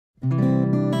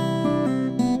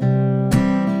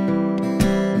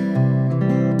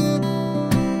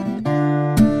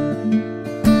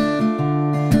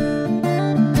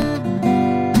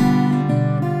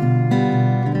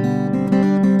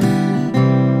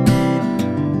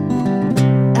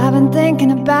been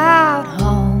thinking about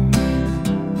home.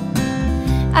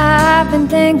 I've been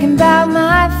thinking about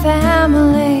my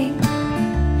family.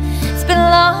 It's been a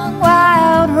long,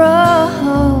 wild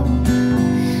road,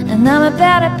 and I'm a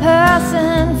better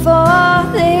person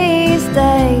for these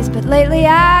days. But lately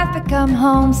I've become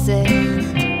homesick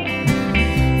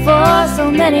for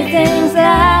so many things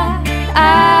that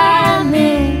I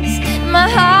miss. My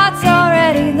heart's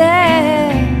already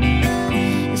there,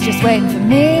 it's just waiting for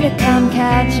me to come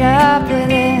catch up with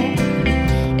it.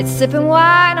 It's sipping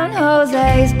wine on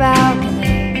Jose's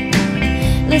balcony,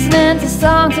 listening to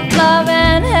songs of love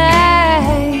and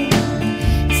hate.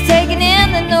 It's taking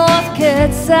in the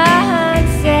Northcote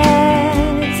sunset.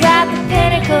 It's at the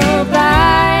Pinnacle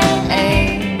by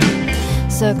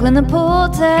 8, circling the pool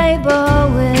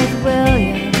table with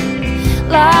William,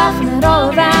 laughing at all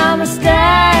of our mistakes.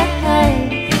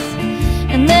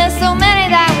 And there's so many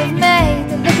that we've made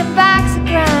that looking back's a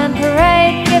grand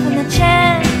parade. Given the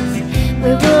chance,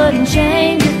 we wouldn't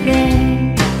change a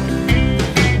thing.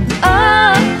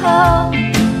 Oh,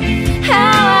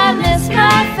 how I miss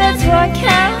my Fitzroy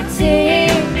County,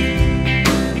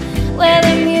 where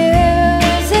the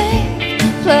music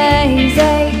plays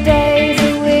 8 days a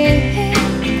week.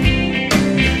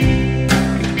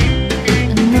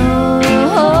 No,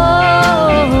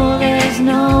 there's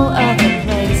no other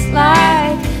place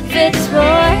like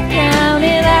Fitzroy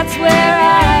County. That's where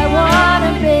I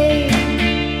wanna be.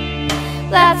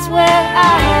 That's where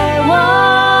I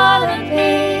wanna be.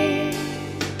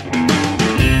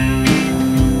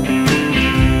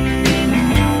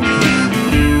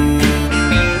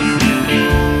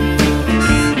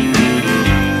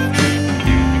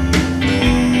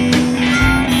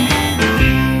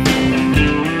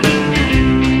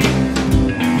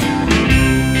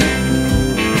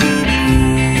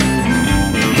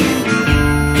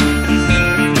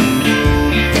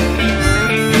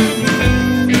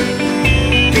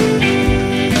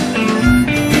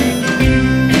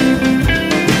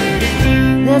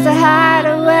 There's a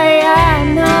hideaway I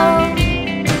know,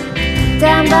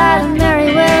 down by the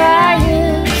Mary where I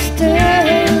used to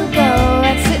go.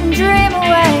 I'd sit and dream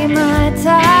away my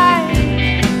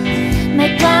time,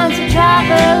 make plans to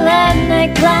travel and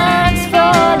make plans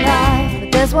for life.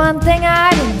 But there's one thing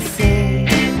I didn't see,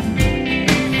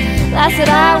 that's that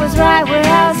I was right where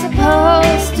I was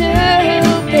supposed to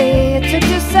be. It took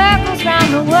 2 circles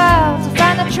round the world to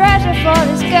find the treasure for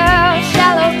this girl,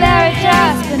 shallow buried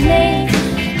just beneath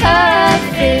her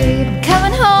feet. I'm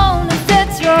coming home to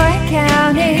Fitzroy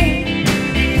County.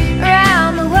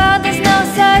 Around the world there's no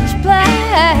such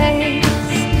place.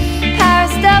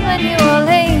 Paris, Dublin, New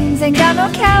Orleans, ain't got no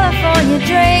California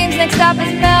dreams. Next stop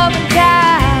is Melbourne,